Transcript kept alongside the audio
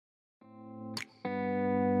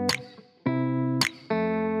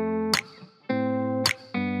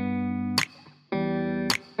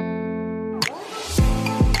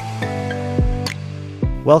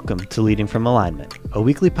Welcome to Leading from Alignment, a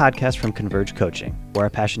weekly podcast from Converge Coaching, where our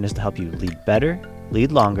passion is to help you lead better,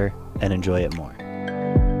 lead longer, and enjoy it more.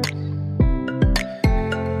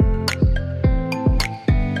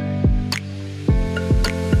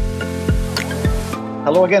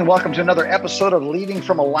 Hello again. Welcome to another episode of Leading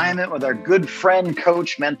from Alignment with our good friend,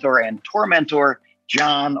 coach, mentor, and tormentor,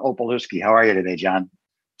 John Opalewski. How are you today, John?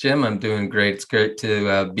 Jim, I'm doing great. It's great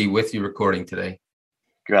to be with you recording today.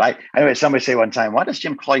 Good. I heard somebody say one time, why does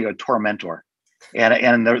Jim call you a tormentor?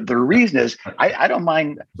 And the reason is I don't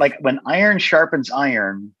mind, like when iron sharpens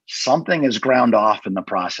iron, something is ground off in the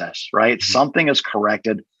process, right? Mm-hmm. Something is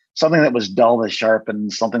corrected. Something that was dull is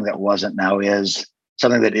sharpened. Something that wasn't now is.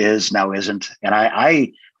 Something that is now isn't. And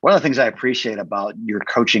I one of the things I appreciate about your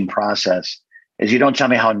coaching process is you don't tell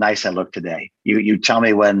me how nice I look today. You tell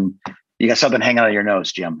me when you got something hanging out of your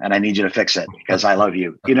nose, Jim, and I need you to fix it because I love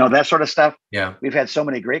you. You know, that sort of stuff. Yeah. We've had so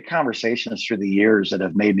many great conversations through the years that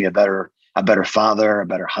have made me a better father, a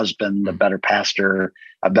better husband, a better pastor,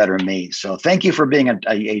 a better me. So thank you for being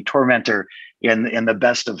a tormentor in the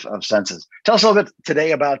best of senses. Tell us a little bit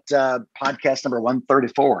today about podcast number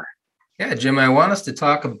 134. Yeah, Jim, I want us to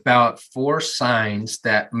talk about 4 signs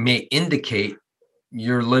that may indicate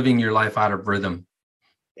you're living your life out of rhythm.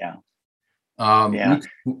 Yeah.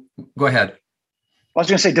 Go ahead. I was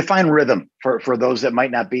going to say, define rhythm for those that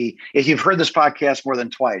might not be. If you've heard this podcast more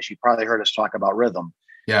than twice, you probably heard us talk about rhythm.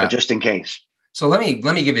 Yeah. But just in case. So let me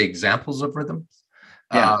give you examples of rhythm.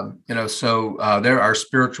 Yeah. There are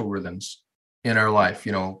spiritual rhythms in our life,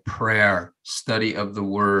 prayer, study of the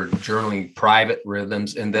word, journaling, private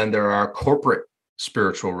rhythms. And then there are corporate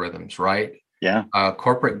spiritual rhythms, right? Yeah.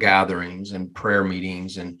 Corporate gatherings and prayer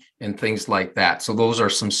meetings and things like that. So those are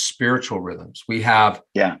some spiritual rhythms. We have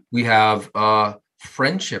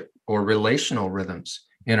friendship or relational rhythms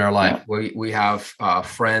in our life. Yeah. We have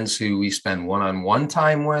friends who we spend one-on-one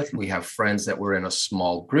time with. We have friends that we're in a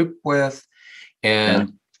small group with.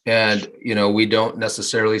 And we don't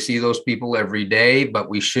necessarily see those people every day,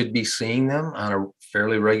 but we should be seeing them on a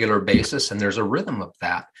fairly regular basis. And there's a rhythm of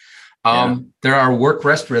that. There are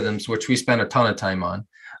work-rest rhythms, which we spend a ton of time on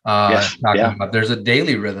talking about. There's a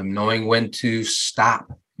daily rhythm, knowing when to start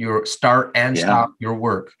your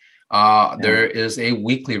work. There is a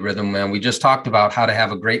weekly rhythm, and we just talked about how to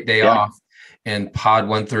have a great day off in Pod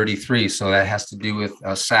 133. So that has to do with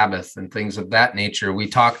Sabbath and things of that nature. We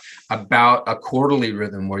talk about a quarterly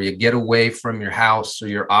rhythm where you get away from your house or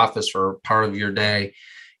your office for part of your day.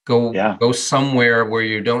 Go somewhere where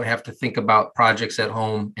you don't have to think about projects at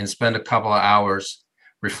home and spend a couple of hours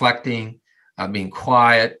reflecting, being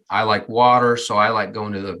quiet. I like water, so I like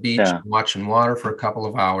going to the beach and watching water for a couple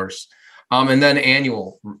of hours. And then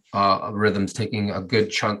annual rhythms, taking a good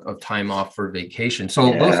chunk of time off for vacation.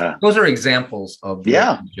 So those are examples of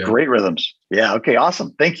great rhythms. Yeah. Okay.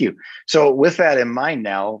 Awesome. Thank you. So with that in mind,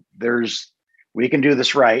 now we can do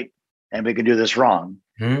this right and we can do this wrong.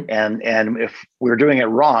 Mm-hmm. And if we're doing it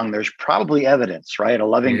wrong, there's probably evidence, right? A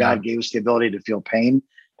loving God gave us the ability to feel pain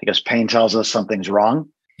because pain tells us something's wrong.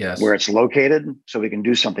 Yes. Where it's located, so we can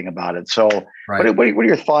do something about it. So, what are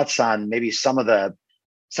your thoughts on maybe some of the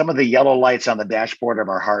yellow lights on the dashboard of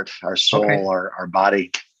our heart, our soul, our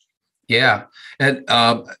body? Yeah, and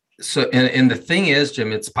and the thing is,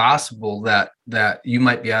 Jim, it's possible that you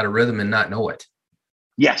might be out of rhythm and not know it.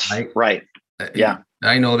 Yes, right. Yeah,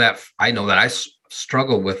 I know that I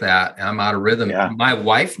struggle with that. I'm out of rhythm. Yeah. My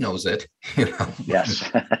wife knows it. Yes.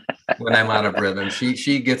 When I'm out of rhythm,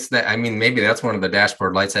 she gets that. I mean, maybe that's one of the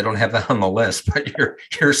dashboard lights. I don't have that on the list, but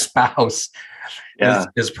your spouse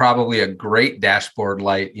is probably a great dashboard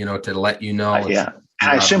light, to let you know.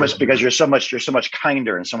 I assume it's because you're so much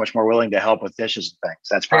kinder and so much more willing to help with dishes and things.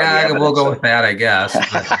 That's probably we'll go with that, I guess.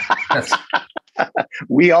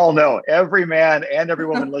 We all know, every man and every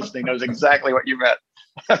woman listening knows exactly what you meant.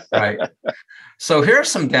 Right. So here are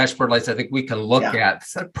some dashboard lights I think we can look at,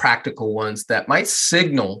 some practical ones that might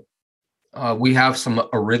signal we have some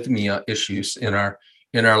arrhythmia issues in our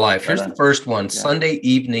life. Here's the first one: Sunday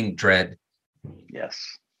evening dread. Yes.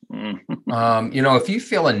 If you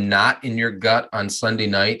feel a knot in your gut on Sunday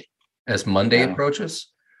night as Monday approaches,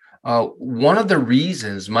 one of the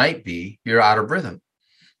reasons might be you're out of rhythm.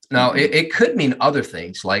 Now, it could mean other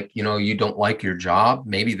things like, you don't like your job.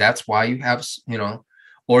 Maybe that's why you have,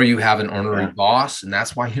 or you have an ornery boss, and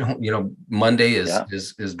that's why Monday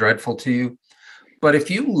is dreadful to you. But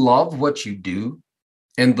if you love what you do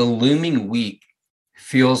and the looming week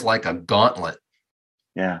feels like a gauntlet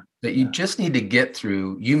that you just need to get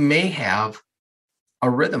through, you may have a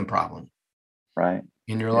rhythm problem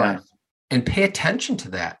in your life. And pay attention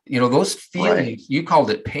to that. Those feelings, you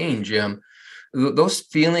called it pain, Jim. those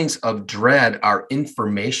feelings of dread are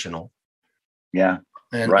informational. Yeah.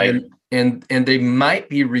 And, right. and they might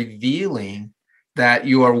be revealing that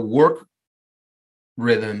your work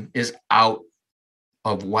rhythm is out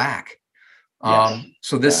of whack. Yes.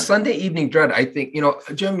 So this Sunday evening dread, I think,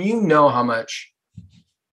 Jim, you know how much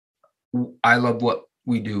I love what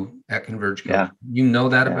we do at Converge Coaching. Yeah. You know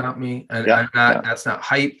that about me. And I'm not, that's not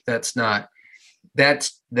hype. That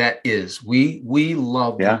is, we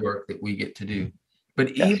love the work that we get to do.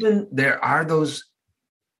 But even there are those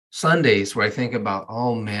Sundays where I think about,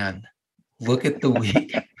 oh man, look at the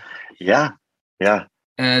week. Yeah.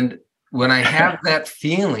 And when I have that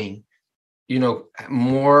feeling,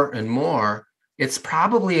 more and more, it's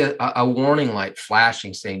probably a warning light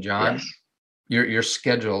flashing saying, John, your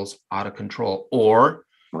schedule's out of control, or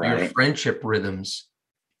your friendship rhythms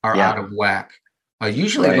are out of whack.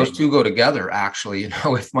 Usually those two go together, actually.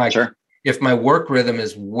 If my work rhythm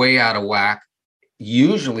is way out of whack,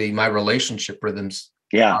 usually my relationship rhythms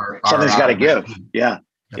something's got to give. That's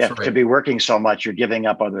right. To be working so much, you're giving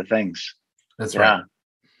up other things. That's right.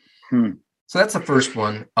 So that's the first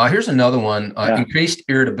one. Here's another one, increased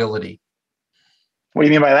irritability. What do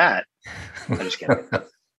you mean by that? I'm just kidding.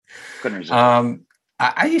 Couldn't resist.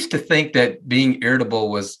 I used to think that being irritable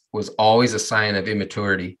was always a sign of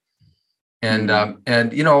immaturity. And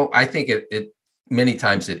I think it many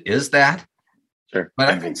times it is that. Sure. But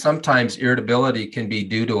I think sometimes irritability can be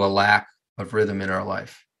due to a lack of rhythm in our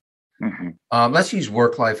life. Let's use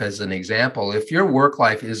work life as an example. If your work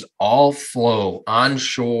life is all flow,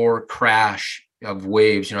 onshore crash of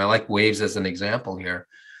waves, I like waves as an example here,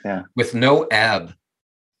 with no ebb,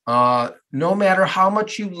 no matter how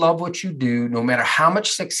much you love what you do, no matter how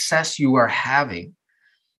much success you are having,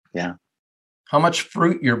 how much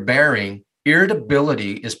fruit you're bearing,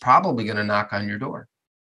 irritability is probably going to knock on your door.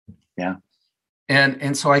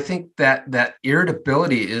 And so I think that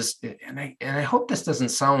irritability is, and I hope this doesn't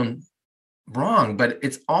sound wrong, but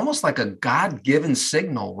it's almost like a God-given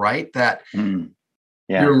signal, right? That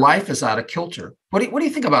your life is out of kilter. What do you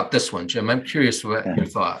think about this one, Jim? I'm curious what your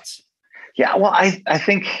thoughts. Yeah, well, I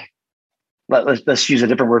think let's use a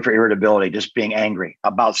different word for irritability, just being angry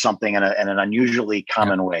about something in an unusually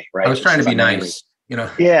common way, right? I was trying to be nice,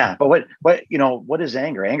 Yeah, but what is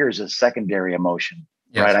anger? Anger is a secondary emotion,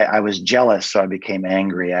 right? I was jealous, so I became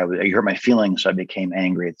angry. You hurt my feelings, so I became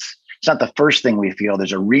angry. It's not the first thing we feel.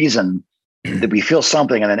 There's a reason that we feel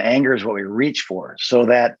something, and then anger is what we reach for. So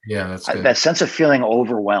that that sense of feeling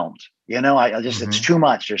overwhelmed. It's too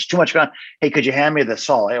much. There's too much going on. Hey, could you hand me the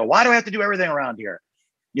salt? Hey, why do I have to do everything around here?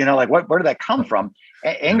 Where did that come from?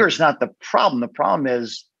 Anger is not the problem. The problem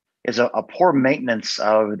is a poor maintenance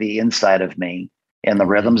of the inside of me and the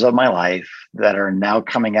rhythms of my life that are now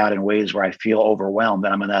coming out in ways where I feel overwhelmed.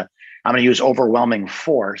 And I'm gonna use overwhelming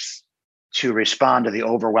force to respond to the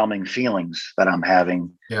overwhelming feelings that I'm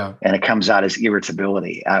having. And it comes out as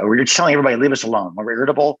irritability. We're just telling everybody, leave us alone. When we're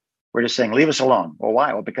irritable, we're just saying, leave us alone. Well,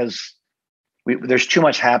 why? Well, because there's too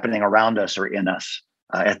much happening around us or in us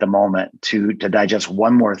at the moment to digest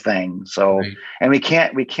one more thing. So, and we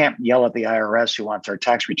can't yell at the IRS who wants our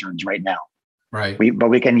tax returns right now. But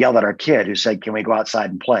we can yell at our kid who said, can we go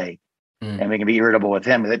outside and play? And we can be irritable with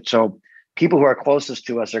him. So people who are closest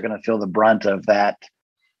to us are going to feel the brunt of that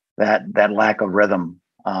lack of rhythm.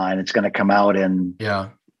 And it's going to come out in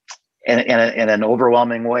an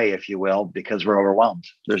overwhelming way, if you will, because we're overwhelmed.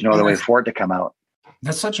 There's no other way for it to come out.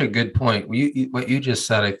 That's such a good point. What you just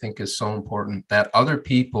said, I think, is so important, that other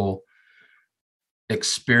people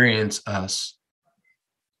experience us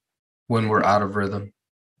when we're out of rhythm.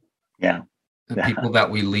 The people that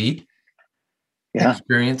we lead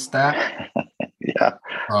experience that.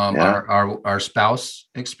 Our spouse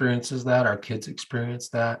experiences that. Our kids experience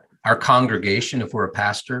that. Our congregation, if we're a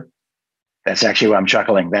pastor. That's actually why I'm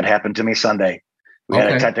chuckling. That happened to me Sunday. We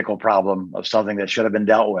had a technical problem of something that should have been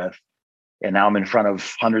dealt with. And now I'm in front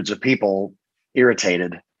of hundreds of people,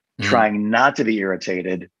 irritated, trying not to be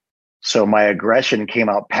irritated. So my aggression came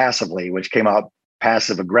out passively, which came out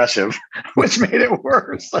passive aggressive, which made it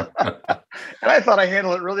worse. And I thought I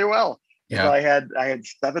handled it really well. So I had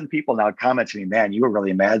 7 people now comment to me, man, you were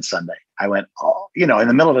really mad Sunday. I went, in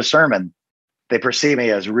the middle of a sermon, they perceive me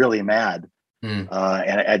as really mad. And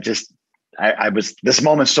I was, this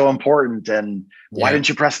moment's so important. And why didn't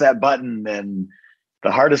you press that button? And the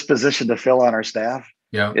hardest position to fill on our staff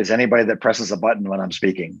is anybody that presses a button when I'm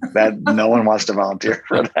speaking. That no one wants to volunteer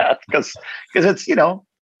for that because it's,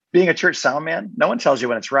 being a church sound man, no one tells you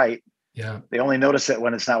when it's right. They only notice it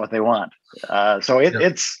when it's not what they want.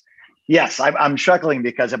 It's, yes, I'm chuckling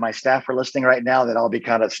because if my staff were listening right now, they'd all be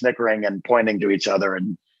kind of snickering and pointing to each other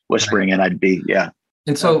and whispering, and I'd be,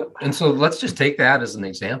 And so let's just take that as an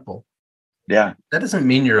example. Yeah. That doesn't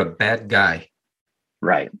mean you're a bad guy.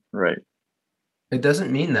 Right. Right. It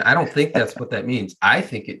doesn't mean that. I don't think that's what that means. I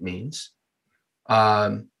think it means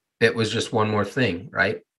it was just one more thing,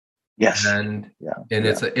 right? Yes. And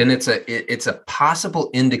it's a possible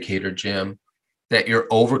indicator, Jim, that you're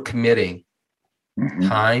overcommitting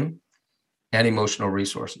time and emotional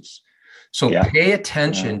resources. So pay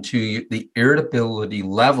attention to the irritability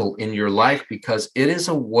level in your life, because it is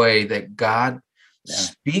a way that God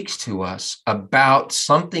speaks to us about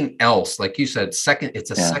something else. Like you said,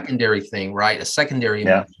 it's a secondary thing, right? A secondary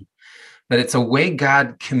emotion. But it's a way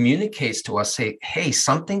God communicates to us, say, hey,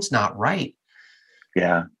 something's not right.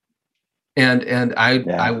 Yeah. And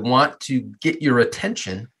I want to get your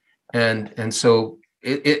attention. And so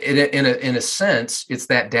in a sense, it's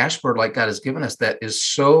that dashboard like God has given us that is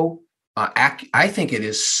so I think it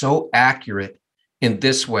is so accurate in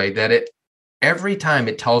this way that every time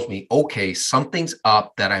it tells me, okay, something's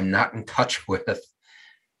up that I'm not in touch with.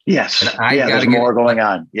 Yes. There's more going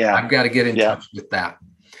on. Yeah. I've got to get in touch with that.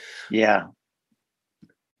 Yeah.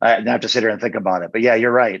 I have to sit here and think about it, but yeah,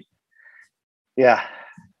 you're right. Yeah.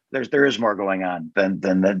 There is more going on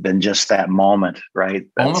than just that moment, right?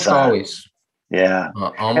 Almost always. Yeah.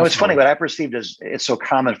 And what's funny, what I perceived is it's so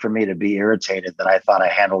common for me to be irritated that I thought I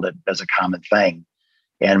handled it as a common thing.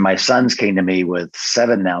 And my sons came to me with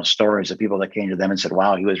 7 now stories of people that came to them and said,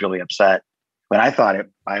 wow, he was really upset. When I thought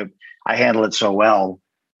I handled it so well,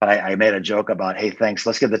 but I made a joke about, hey, thanks.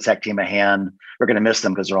 Let's give the tech team a hand. We're going to miss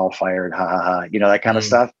them because they're all fired. Ha ha ha. That kind of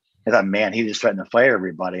stuff. I thought, man, he just threatened to fire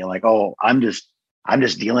everybody. Like, oh, I'm just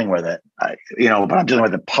dealing with it, but I'm dealing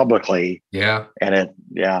with it publicly. Yeah. And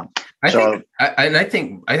I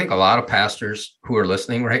think a lot of pastors who are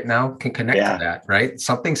listening right now can connect to that, right?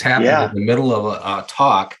 Something's happened in the middle of a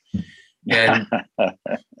talk, and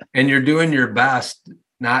and you're doing your best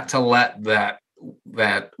not to let that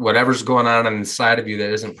whatever's going on inside of you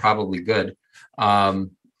that isn't probably good, not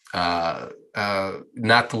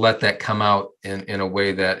to let that come out in a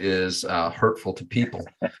way that is hurtful to people.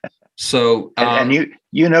 So, and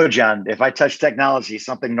John, if I touch technology,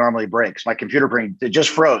 something normally breaks. My computer screen, it just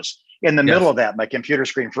froze in the middle of that. My computer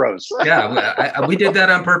screen froze. We did that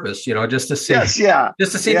on purpose, just to see. Yes,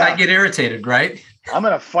 just to see if I get irritated, right? I'm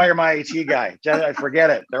going to fire my IT guy. I forget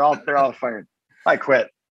it. They're all fired. I quit.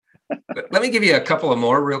 But let me give you a couple of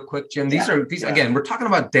more real quick, Jim. These again, we're talking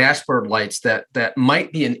about dashboard lights that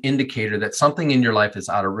might be an indicator that something in your life is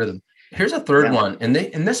out of rhythm. Here's a third one, and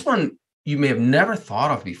this one you may have never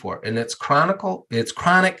thought of before, and it's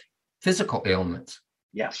chronic physical ailments.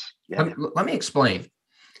 Yes. Let me explain.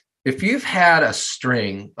 If you've had a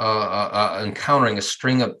string, encountering a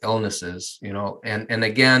string of illnesses, and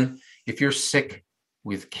again, if you're sick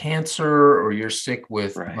with cancer or you're sick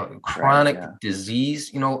with chronic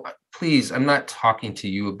disease, please, I'm not talking to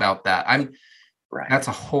you about that. That's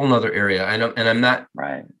a whole nother area. I'm not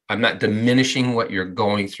diminishing what you're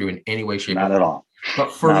going through in any way, shape, or form. Not at all.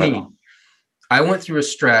 But for me, I went through a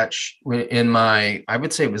stretch I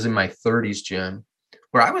would say it was in my 30s, Jim,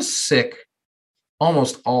 where I was sick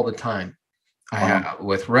almost all the time. I had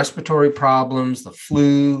with respiratory problems, the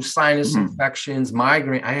flu, sinus infections,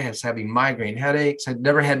 migraine. I was having migraine headaches. I'd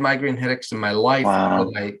never had migraine headaches in my life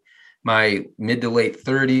until my mid to late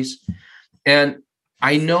 30s. And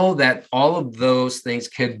I know that all of those things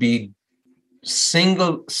could be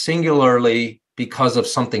singularly because of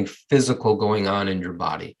something physical going on in your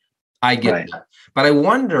body. I get that. But I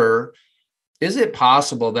wonder, is it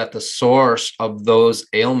possible that the source of those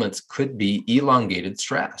ailments could be elongated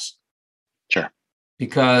stress? Sure.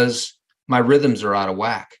 Because my rhythms are out of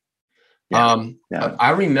whack. I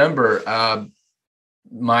remember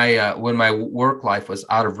when my work life was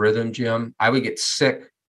out of rhythm, Jim, I would get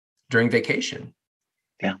sick during vacation.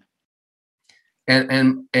 Yeah.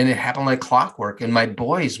 And it happened like clockwork. And my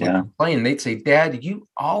boys would complain. They'd say, Dad, you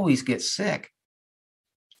always get sick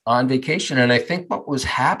on vacation. And I think what was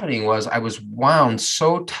happening was I was wound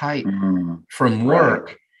so tight from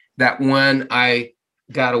work that when I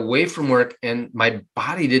got away from work and my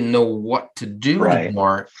body didn't know what to do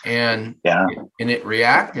anymore, and it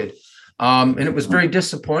reacted. And it was very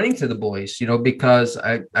disappointing to the boys, because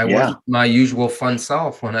I wasn't my usual fun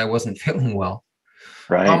self when I wasn't feeling well.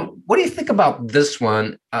 Right. What do you think about this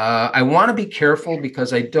one? I want to be careful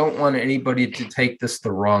because I don't want anybody to take this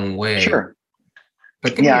the wrong way. Sure.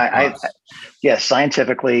 But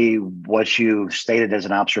scientifically, what you stated as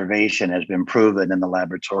an observation has been proven in the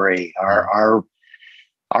laboratory.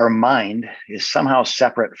 Our mind is somehow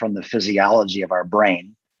separate from the physiology of our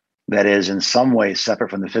brain, that is in some way separate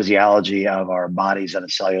from the physiology of our bodies at a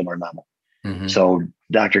cellular level. So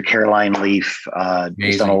Dr. Caroline Leaf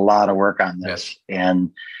has done a lot of work on this. Yes.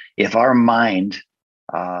 And if our mind,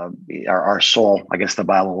 our soul, I guess the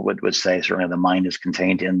Bible would say, certainly the mind is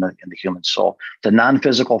contained in the human soul. It's a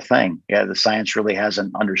non-physical thing. Yeah, the science really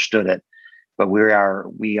hasn't understood it, but we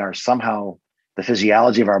are somehow, the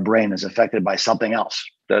physiology of our brain is affected by something else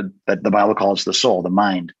that the Bible calls the soul. The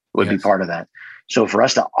mind would be part of that. So for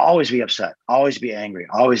us to always be upset, always be angry,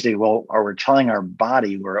 always do well, or we're telling our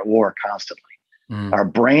body we're at war constantly. Our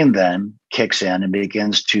brain then kicks in and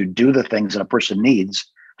begins to do the things that a person needs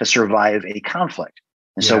to survive a conflict.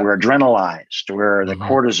 And so we're adrenalized, we're the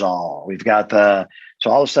cortisol, we've got so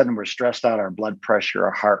all of a sudden we're stressed out, our blood pressure,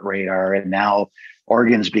 our heart rate, and now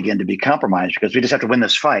organs begin to be compromised because we just have to win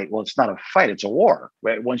this fight. Well, it's not a fight, it's a war.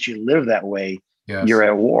 Right? Once you live that way, you're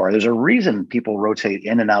at war. There's a reason people rotate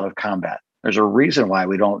in and out of combat. There's a reason why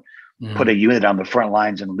we don't put a unit on the front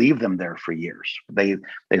lines and leave them there for years. They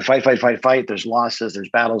fight. There's losses, there's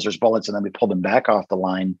battles, there's bullets, and then we pull them back off the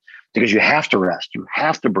line because you have to rest. You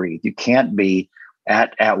have to breathe. You can't be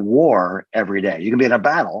at war every day. You can be in a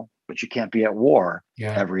battle, but you can't be at war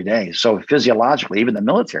every day. So physiologically, even the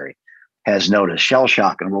military has noticed shell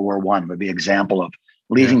shock in World War I would be an example of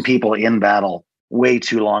leaving people in battle way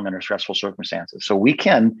too long under stressful circumstances. So we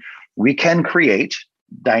can create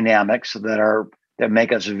dynamics that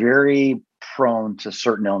make us very prone to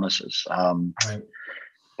certain illnesses.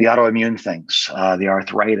 The autoimmune things, the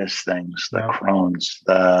arthritis things, the Crohn's,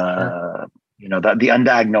 the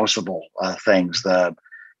undiagnosable things.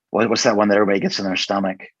 What's that one that everybody gets in their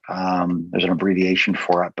stomach? There's an abbreviation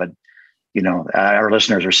for it, but our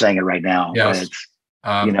listeners are saying it right now. Yes.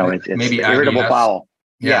 It's maybe irritable bowel.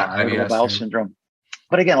 Irritable bowel syndrome.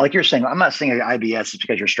 But again, like you're saying, I'm not saying IBS is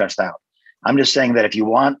because you're stressed out. I'm just saying that if you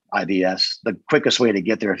want IBS, the quickest way to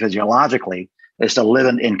get there physiologically is to live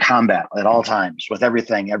in combat at all times with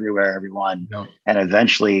everything, everywhere, everyone. And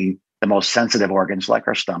eventually the most sensitive organs like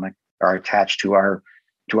our stomach are attached to our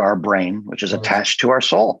brain, which is attached to our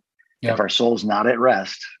soul. If our soul's not at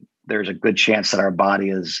rest, there's a good chance that our body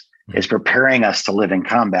is preparing us to live in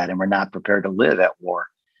combat, and we're not prepared to live at war.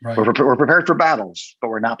 Right. We're prepared for battles, but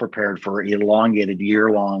we're not prepared for elongated,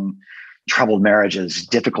 year-long troubled marriages,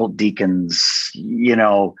 difficult deacons,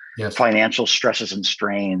 financial stresses and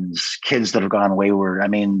strains, kids that have gone wayward. I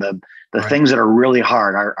mean, the things that are really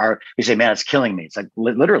hard are you say, man, it's killing me. It's like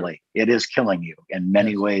literally, it is killing you in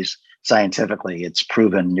many ways. Scientifically, it's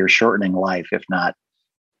proven you're shortening life, if not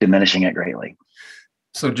diminishing it greatly.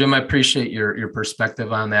 So, Jim, I appreciate your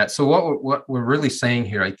perspective on that. So what we're really saying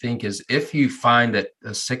here, I think, is if you find that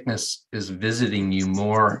a sickness is visiting you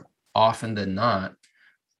more often than not,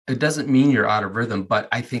 it doesn't mean you're out of rhythm, but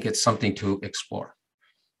I think it's something to explore.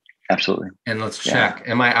 Absolutely. And let's check.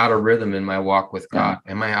 Am I out of rhythm in my walk with God?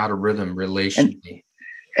 Am I out of rhythm relationally?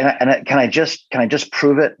 And can I just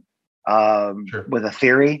prove it with a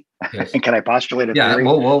theory? Yes. And can I postulate a theory?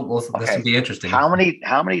 Well, this would be interesting. How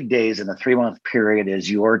many days in a 3-month period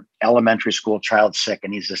is your elementary school child sick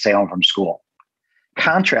and needs to stay home from school?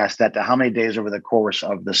 Contrast that to how many days over the course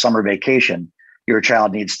of the summer vacation your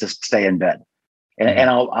child needs to stay in bed.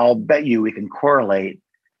 And I'll bet you we can correlate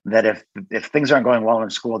that if things aren't going well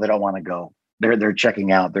in school, they don't want to go. They're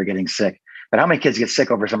checking out. They're getting sick. But how many kids get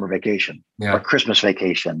sick over summer vacation or Christmas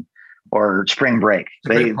vacation or spring break?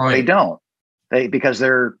 They don't. Because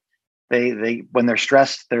they when they're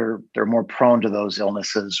stressed, they're more prone to those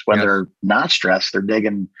illnesses. When they're not stressed, they're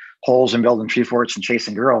digging holes and building tree forts and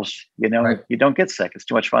chasing girls. You don't get sick. It's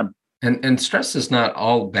too much fun. And stress is not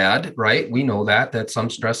all bad, right? We know that some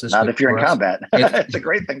stress is not if you're in combat. It's a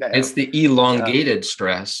great thing to have. It's the elongated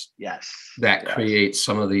stress yes, that creates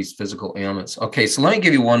some of these physical ailments. Okay, so let me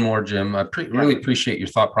give you one more, Jim. I really appreciate your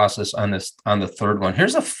thought process on this, on the third one.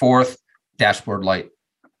 Here's a fourth dashboard light,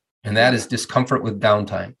 and that is discomfort with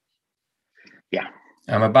downtime. Yeah.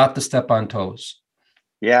 I'm about to step on toes.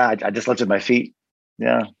 Yeah, I just lifted my feet.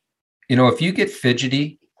 Yeah. If you get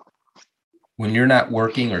fidgety when you're not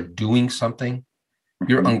working or doing something,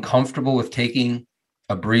 you're uncomfortable with taking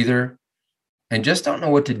a breather and just don't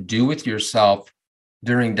know what to do with yourself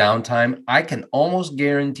during downtime, I can almost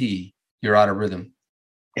guarantee you're out of rhythm.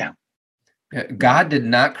 Yeah. God did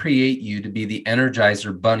not create you to be the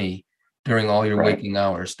Energizer bunny during all your waking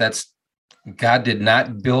hours. God did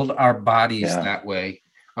not build our bodies that way.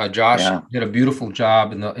 Josh did a beautiful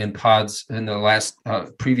job in the last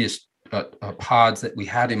previous pods that we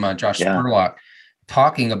had him on, Josh Spurlock,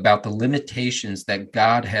 talking about the limitations that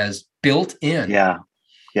God has built in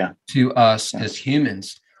to us as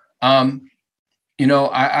humans.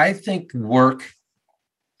 I think work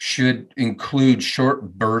should include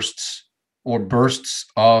short bursts or bursts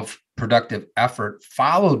of productive effort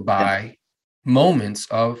followed by moments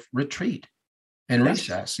of retreat and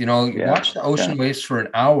recess. Watch the ocean waves for an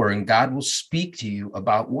hour and God will speak to you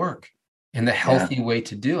about work and the healthy way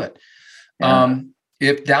to do it.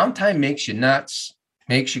 If downtime makes you nuts,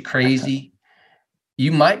 makes you crazy,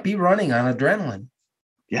 you might be running on adrenaline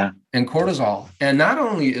and cortisol. And not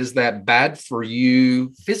only is that bad for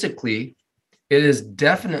you physically, it is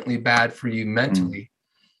definitely bad for you mentally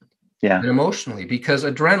and emotionally, because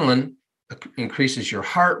adrenaline increases your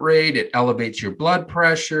heart rate, it elevates your blood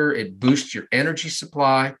pressure, it boosts your energy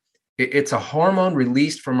supply. It's a hormone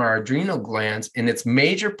released from our adrenal glands, and its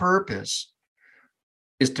major purpose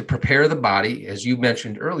is to prepare the body, as you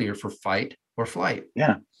mentioned earlier, for fight or flight.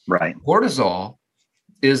 Yeah, right. Cortisol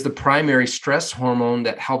is the primary stress hormone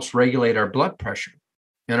that helps regulate our blood pressure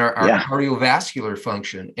and our cardiovascular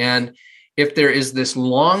function. And if there is this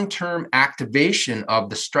long-term activation of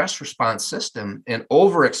the stress response system and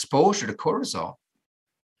overexposure to cortisol,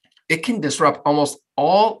 it can disrupt almost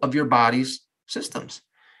all of your body's systems.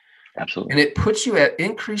 Absolutely. And it puts you at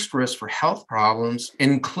increased risk for health problems,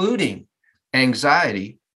 including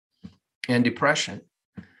anxiety and depression.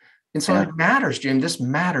 And so it matters, Jim. This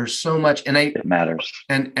matters so much. And it matters.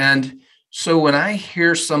 And so when I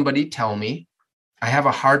hear somebody tell me, I have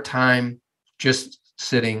a hard time just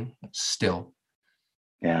sitting still,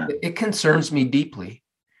 it concerns me deeply,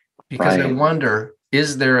 because I wonder,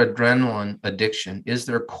 is there adrenaline addiction? Is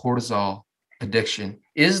there cortisol addiction?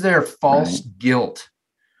 Is there false guilt?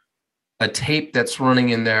 A tape that's running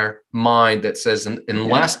in their mind that says,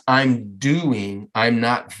 unless I'm doing, I'm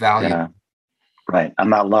not valued. Yeah. Right. I'm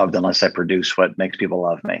not loved unless I produce what makes people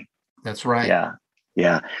love me. That's right. Yeah.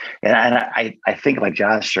 Yeah. And I think, like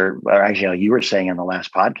Josh, or actually you were saying in the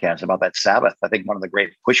last podcast about that Sabbath, I think one of the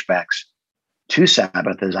great pushbacks to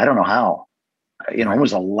Sabbath is, I don't know how. When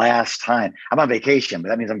was the last time I'm on vacation? But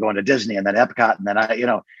that means I'm going to Disney and then Epcot, and then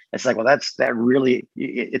it's like, well,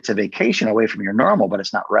 it's a vacation away from your normal, but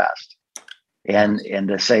it's not rest. And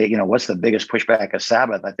to say, what's the biggest pushback of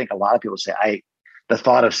Sabbath? I think a lot of people say, the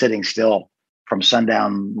thought of sitting still from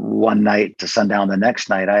sundown one night to sundown the next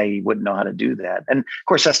night, I wouldn't know how to do that. And of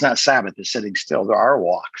course, that's not Sabbath, is sitting still. There are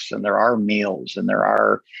walks, and there are meals, and there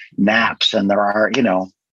are naps, and there are,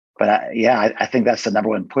 but I think that's the number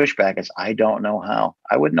one pushback is, I don't know how.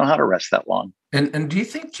 I wouldn't know how to rest that long. And do you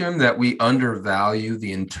think, Jim, that we undervalue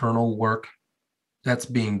the internal work that's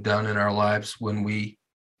being done in our lives when we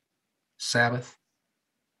Sabbath?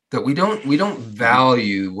 That we don't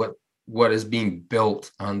value what is being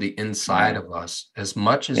built on the inside of us as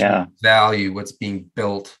much as we value what's being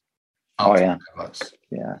built outside of us.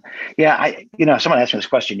 Someone asked me this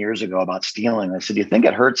question years ago about stealing. I said, do you think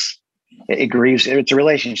it hurts? It grieves. It's a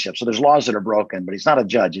relationship. So there's laws that are broken, but he's not a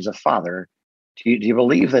judge. He's a father. Do you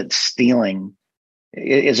believe that stealing,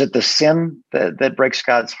 is it the sin that breaks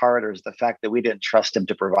God's heart, or is the fact that we didn't trust him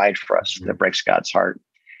to provide for us that breaks God's heart?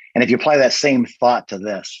 And if you apply that same thought to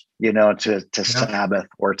this, to Sabbath,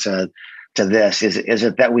 or to this, is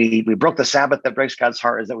it that we broke the Sabbath that breaks God's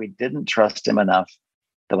heart? Is that we didn't trust him enough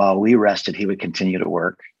that while we rested, he would continue to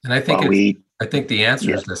work? And I think the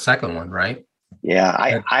answer is the second one, right? Yeah,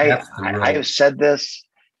 I have said this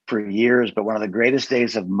for years, but one of the greatest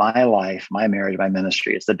days of my life, my marriage, my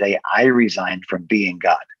ministry, is the day I resigned from being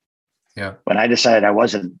God. Yeah. When I decided I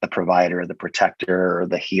wasn't the provider, the protector, or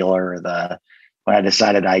the healer, when I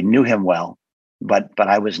decided I knew him well, but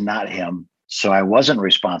I was not him. So I wasn't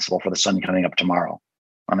responsible for the sun coming up tomorrow.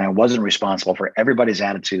 And I wasn't responsible for everybody's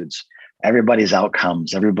attitudes, everybody's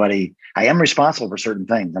outcomes, I am responsible for certain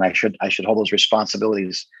things, and I should hold those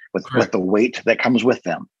responsibilities with the weight that comes with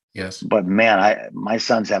them. Yes. But man, my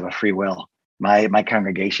sons have a free will. My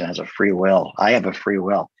congregation has a free will. I have a free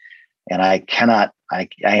will, and I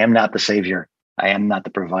am not the savior. I am not the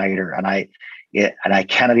provider. And I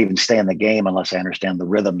cannot even stay in the game unless I understand the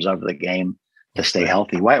rhythms of the game to stay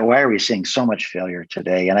healthy. Why are we seeing so much failure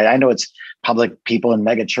today? And I know it's public people in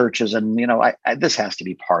mega churches, and this has to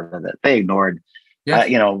be part of it. They ignored. Yes.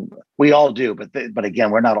 We all do, but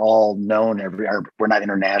again, we're not all known. We're not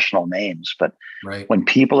international names. But when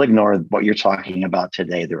people ignore what you're talking about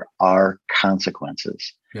today, there are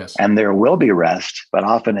consequences. Yes, and there will be rest, but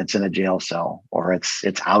often it's in a jail cell, or it's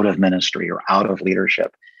out of ministry, or out of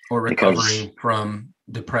leadership, or recovering from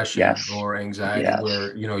depression or anxiety,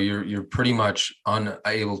 where you're pretty much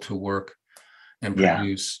unable to work and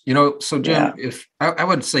produce. So Jim, if I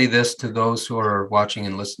would say this to those who are watching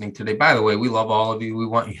and listening today, by the way, we love all of you. We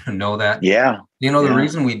want you to know that. The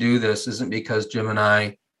reason we do this isn't because Jim and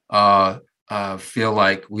I feel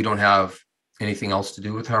like we don't have anything else to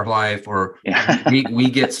do with our life, or we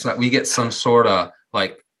get some sort of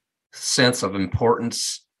like sense of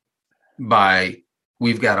importance by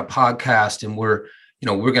we've got a podcast and we're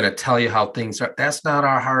going to tell you how things are. That's not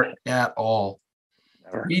our heart at all.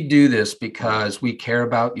 Never. We do this because we care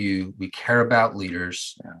about you. We care about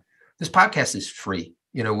leaders. Yeah. This podcast is free.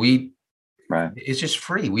 It's just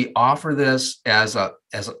free. We offer this as a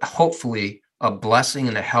hopefully a blessing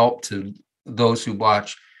and a help to those who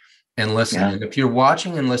watch and listen. Yeah. And if you're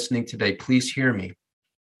watching and listening today, please hear me.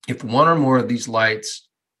 If one or more of these lights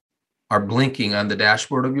are blinking on the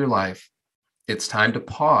dashboard of your life, it's time to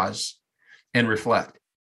pause and reflect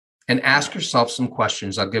and ask yourself some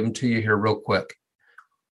questions. I'll give them to you here real quick.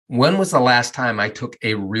 When was the last time I took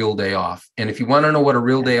a real day off? And if you want to know what a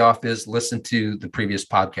real day off is, listen to the previous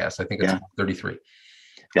podcast. I think it's 33.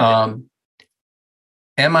 Yeah.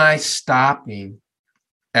 Am I stopping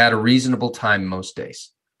at a reasonable time most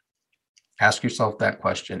days? Ask yourself that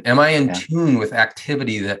question. Am I in tune with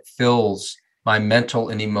activity that fills my mental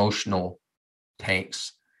and emotional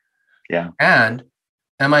tanks? Yeah. And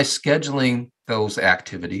am I scheduling those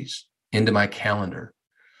activities into my calendar?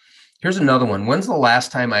 Here's another one. When's the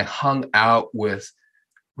last time I hung out with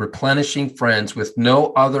replenishing friends with no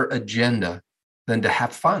other agenda than to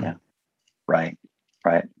have fun? Yeah. Right.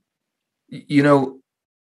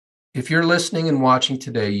 If you're listening and watching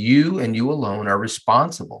today, you and you alone are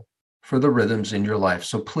responsible for the rhythms in your life.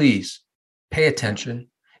 So please pay attention.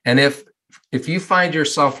 And if you find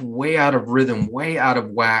yourself way out of rhythm, way out of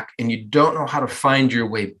whack, and you don't know how to find your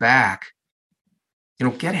way back,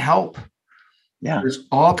 get help. Yeah. There's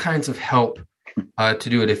all kinds of help to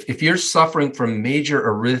do it. If you're suffering from major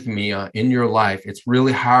arrhythmia in your life, it's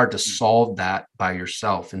really hard to solve that by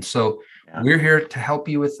yourself. And so we're here to help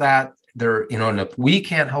you with that. And if we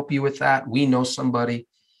can't help you with that, we know somebody.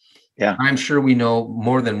 Yeah. I'm sure we know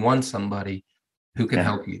more than one somebody who can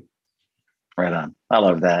help you. Right on. I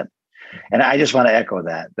love that. And I just want to echo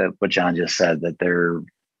that what John just said, that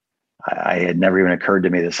I had never even occurred to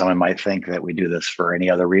me that someone might think that we do this for any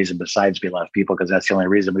other reason besides be love people, because that's the only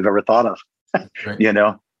reason we've ever thought of,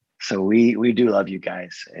 right. So we do love you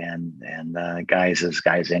guys, and guys as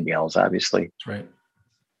guys and gals, obviously. That's right.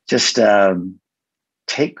 Just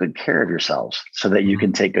take good care of yourselves so that you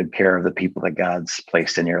can take good care of the people that God's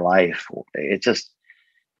placed in your life. It just,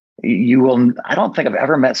 I don't think I've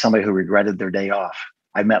ever met somebody who regretted their day off.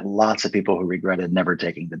 I met lots of people who regretted never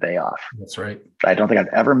taking the day off. That's right. I don't think I've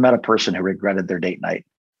ever met a person who regretted their date night.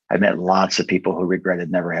 I've met lots of people who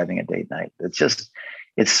regretted never having a date night.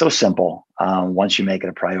 It's so simple once you make it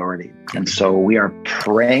a priority. And so we are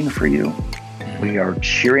praying for you. We are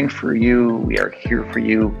cheering for you. We are here for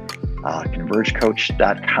you.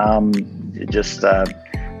 ConvergeCoach.com. Just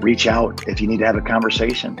reach out if you need to have a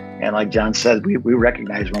conversation. And like John said, we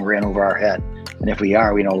recognize when we're in over our head. And if we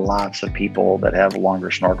are, we know lots of people that have longer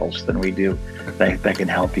snorkels than we do that can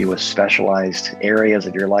help you with specialized areas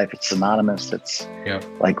of your life. It's synonymous. It's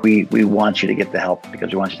like we want you to get the help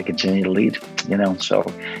because we want you to continue to lead,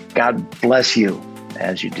 So God bless you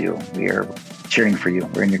as you do. We are cheering for you.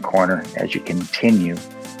 We're in your corner as you continue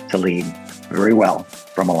to lead very well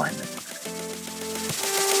from Alignment.